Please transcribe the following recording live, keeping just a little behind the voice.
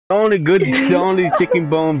The only chicken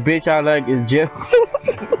bone bitch I like is Jeff.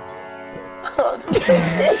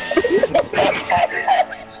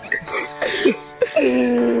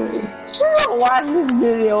 Watch this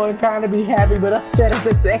video and kind of be happy but upset at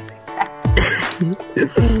the same time.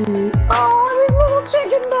 Oh, this little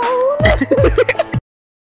chicken bone.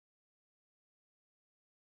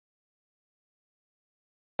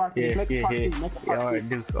 Yeah. Alright,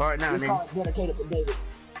 dude. Alright, now, let's call it dedicated to David.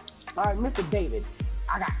 Alright, Mr. David.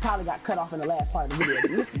 Probably got cut off in the last part of the video,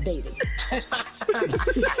 but Mr. David.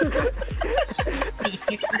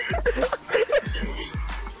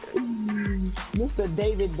 Mr.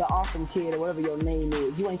 David, the awesome kid, or whatever your name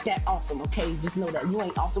is. You ain't that awesome, okay? Just know that. You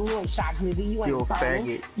ain't awesome. You ain't Shot Glizzy. You ain't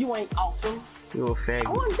faggot. You ain't awesome. You a faggot. I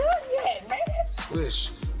wasn't done yet, man. Swish.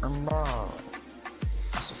 I'm wrong.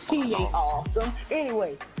 He ain't awesome.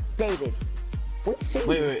 Anyway, David. Wait.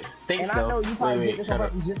 Think and so. I know you probably did this on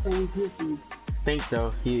purpose just so you could see. Think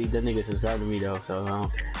so. The nigga subscribed to me though, so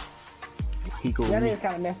he cool. That is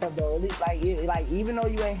kind of messed up though. At least, like even though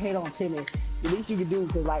you ain't hate on Timmy, the least you could do,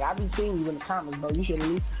 because like I be seeing you in the comments, bro. You should at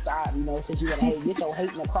least subscribe, you know, since you gotta hate, get your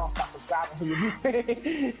hating across by subscribing so you do.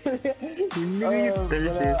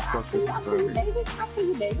 I see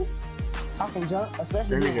you, David. Talking junk,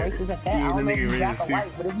 especially being racist at that. I don't know if you black or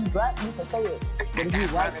white, but if you black, you can say it. But if you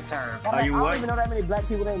white, I don't even know that many black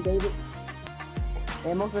people named David.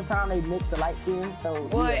 And most of the time they mix the light skin, so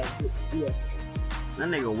what? Yeah. That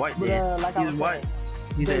nigga white, but, like he's white.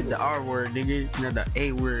 He said the R word, nigga, not the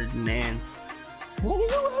A word, man. Nigga,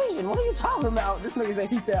 you Asian. What are you talking about? This nigga said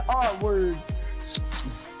he said R word.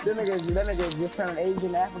 That nigga just turned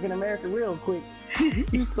Asian African American real quick.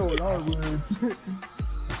 He stole R word.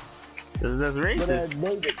 That's racist. But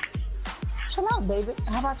David, chill out, David.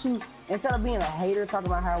 How about you, instead of being a hater talking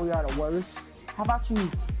about how we are the worst, how about you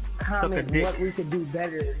comment what we could do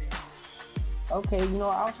better? Okay, you know,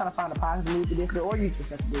 I was trying to find a positive mood for this, or you can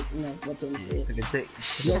such a dick, you know, what Tim said.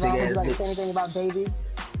 You ever would you like to say anything about Davey?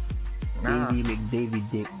 Davey McDavey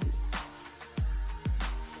dick.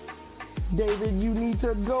 David, you need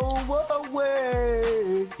to go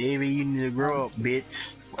away. Davey, you need to grow up, bitch.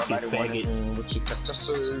 Fucking faggot.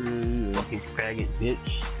 Fucking faggot, bitch.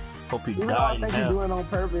 Hope you die. I think he's doing it on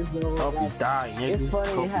purpose, though. Hope you die, nigga. It's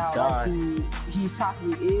funny how like, he's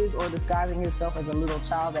possibly is or disguising himself as a little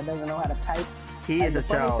child that doesn't know how to type. He is a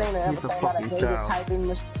child. He's a fucking child. Typing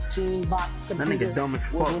machine box computer. That nigga dumb as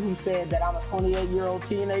fuck. When he said that I'm a 28-year-old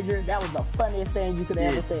teenager, that was the funniest thing you could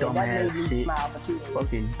ever say. That made me smile for 2 days.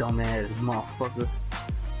 Fucking dumbass motherfucker.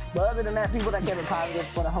 But other than that, people that kept it positive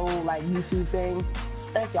for the whole like YouTube thing.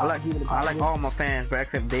 Thank y'all. I like all my fans, but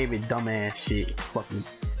except David, dumbass shit. Fucking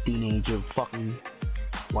teenager, fucking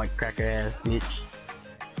white cracker ass bitch.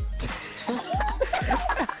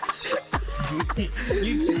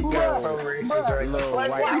 You got so racist right now.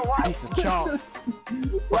 White piece of chalk.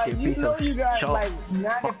 Like, you know you got chalk. like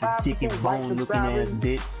 95% chicken bone looking ass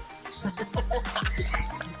bitch.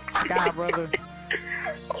 Sky brother.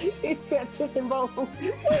 He said chicken bone. Wait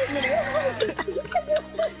a minute.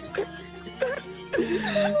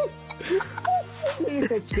 He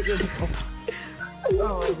said chicken bone.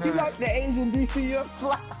 Oh, you like the Asian DCF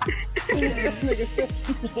fly? Nigga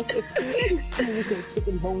said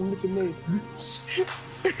chicken bone looking at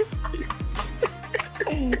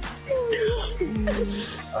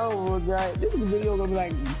oh my god, this video gonna be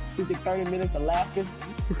like 30 minutes of laughter.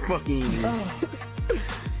 Fucking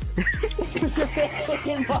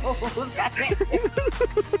chicken bone.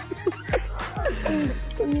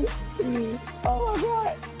 Oh my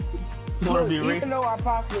god. Look, even though I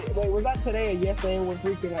possibly was that today or yesterday when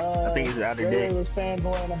freaking I think it's the other day. was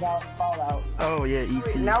fanboying about Fallout. Oh yeah,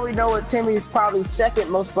 E.T. Now we know what Timmy's probably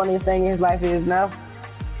second most funniest thing in his life is now.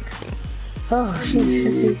 Oh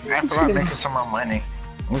shit. After I'm making some more money,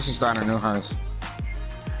 we should start a new house.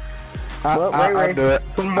 I'll do it.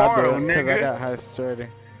 Tomorrow, because nigga. I got house already.